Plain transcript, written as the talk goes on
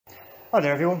Hi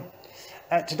there everyone.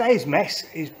 Today's mess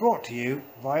is brought to you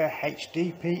via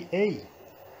HDPE.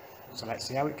 So let's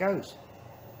see how it goes.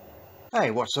 Hey,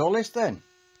 what's all this then?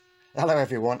 Hello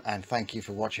everyone and thank you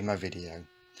for watching my video.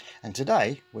 And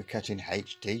today we're cutting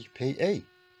HDPE.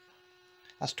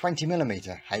 That's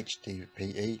 20mm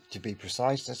HDPE to be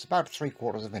precise. That's about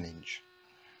 3/4 of an inch.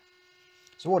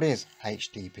 So what is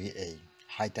HDPE?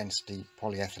 High density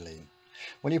polyethylene.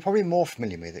 Well, you're probably more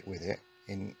familiar with it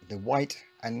in the white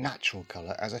and natural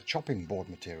colour as a chopping board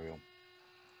material.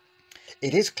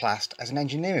 It is classed as an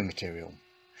engineering material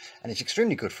and it's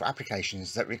extremely good for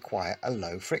applications that require a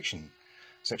low friction,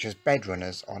 such as bed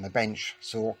runners on a bench,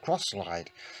 saw, cross slide,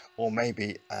 or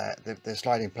maybe the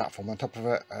sliding platform on top of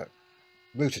a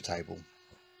router table.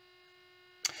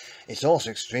 It's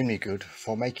also extremely good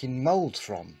for making moulds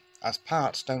from, as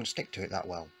parts don't stick to it that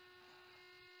well.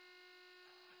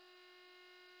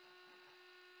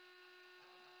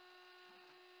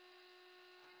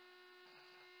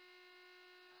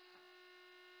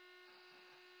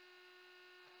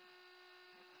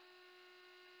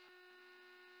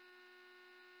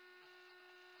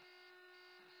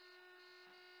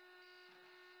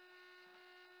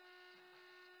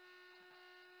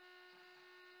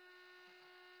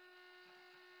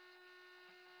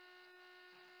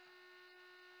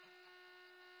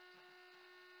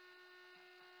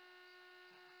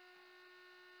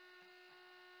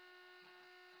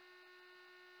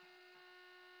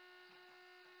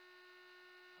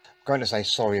 I'm going to say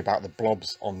sorry about the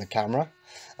blobs on the camera.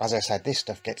 As I said, this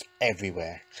stuff gets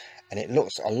everywhere and it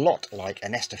looks a lot like a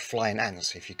nest of flying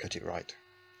ants if you cut it right.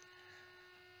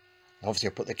 Obviously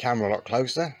I put the camera a lot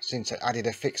closer since I added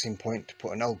a fixing point to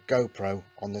put an old GoPro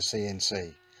on the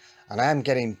CNC, and I am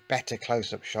getting better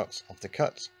close-up shots of the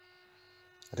cuts.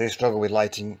 I do struggle with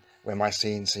lighting where my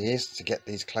CNC is to get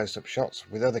these close-up shots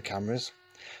with other cameras,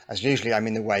 as usually I'm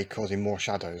in the way causing more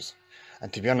shadows,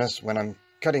 and to be honest, when I'm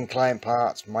cutting client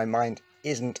parts my mind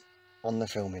isn't on the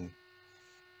filming.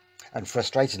 And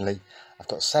frustratingly, I've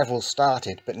got several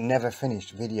started but never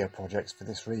finished video projects for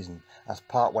this reason, as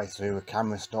part way through a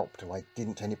camera stopped or I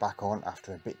didn't turn it back on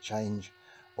after a bit change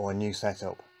or a new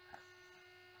setup.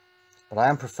 But I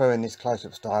am preferring this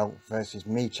close-up style versus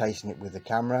me chasing it with the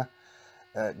camera.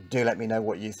 Do let me know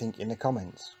what you think in the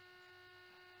comments.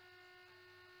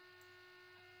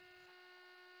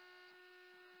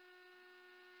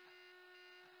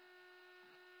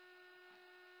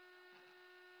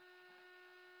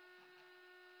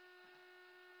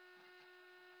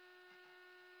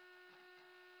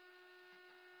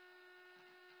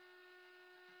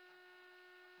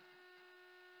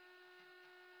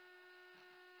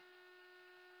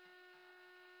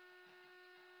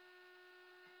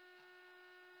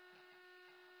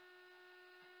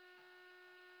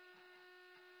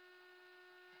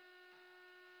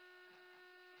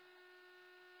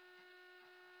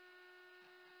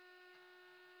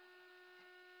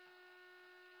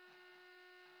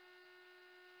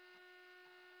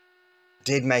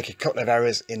 Did make a couple of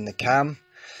errors in the cam,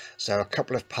 so a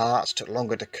couple of parts took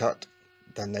longer to cut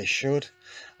than they should.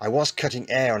 I was cutting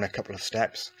air on a couple of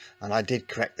steps and I did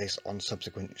correct this on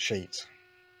subsequent sheets.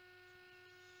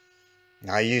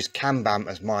 Now I use CamBam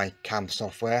as my cam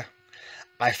software.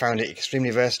 I found it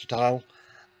extremely versatile.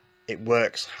 It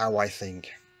works how I think.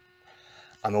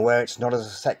 I'm aware it's not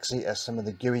as sexy as some of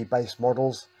the GUI based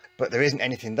models, but there isn't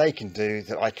anything they can do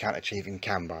that I can't achieve in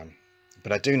CamBam.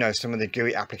 But I do know some of the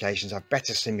GUI applications have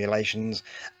better simulations,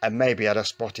 and maybe I'd have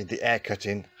spotted the air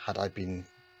cutting had I been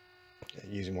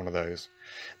using one of those.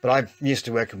 But I'm used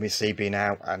to working with CB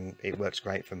now and it works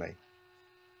great for me.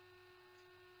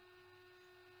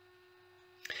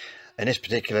 In this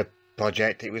particular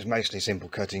project it was mostly simple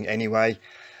cutting anyway,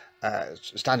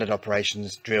 standard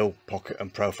operations, drill, pocket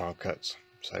and profile cuts,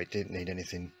 so it didn't need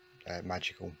anything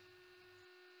magical.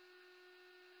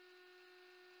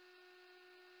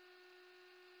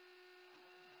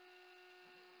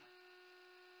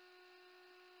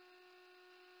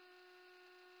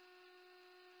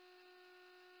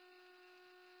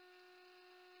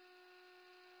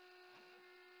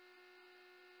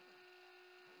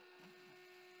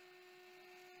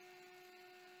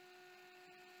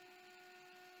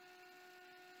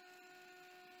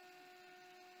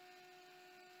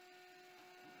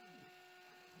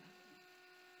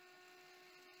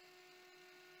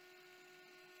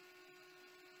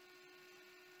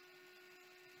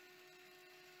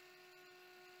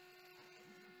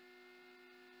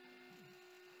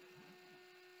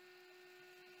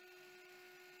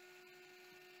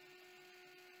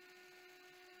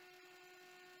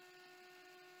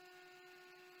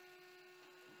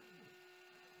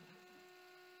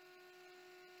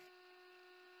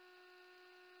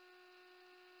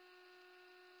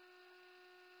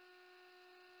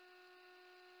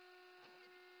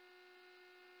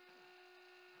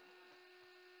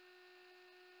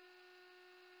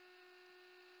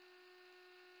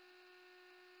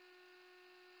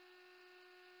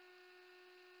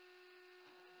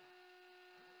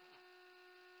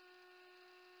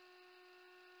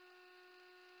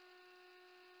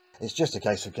 It's just a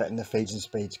case of getting the feeds and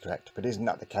speeds correct, but isn't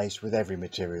that the case with every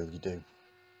material you do?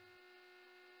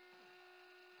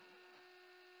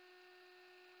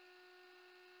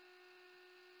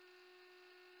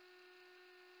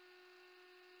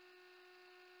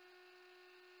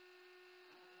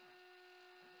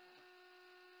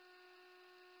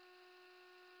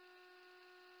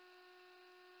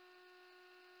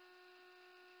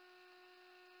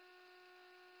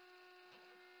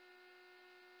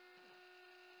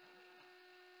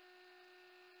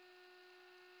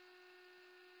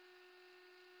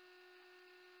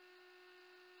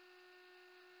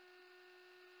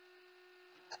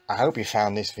 I hope you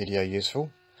found this video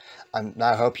useful. I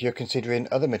now hope you're considering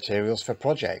other materials for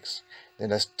projects.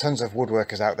 There's tons of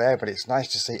woodworkers out there, but it's nice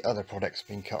to see other products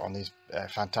being cut on these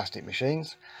fantastic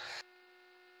machines.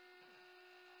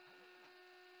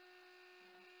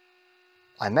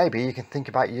 And maybe you can think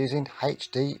about using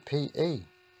HDPE.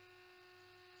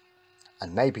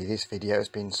 And maybe this video has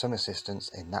been some assistance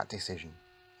in that decision.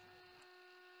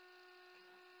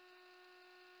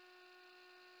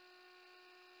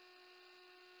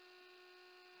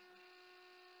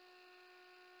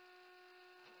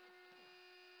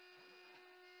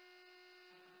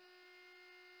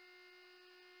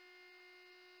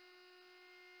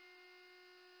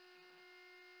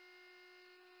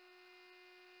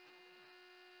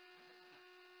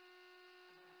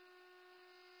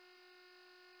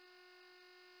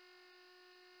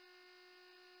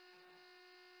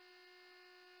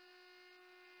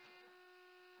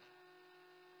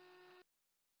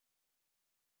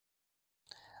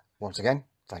 Once again,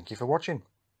 thank you for watching.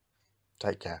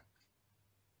 Take care.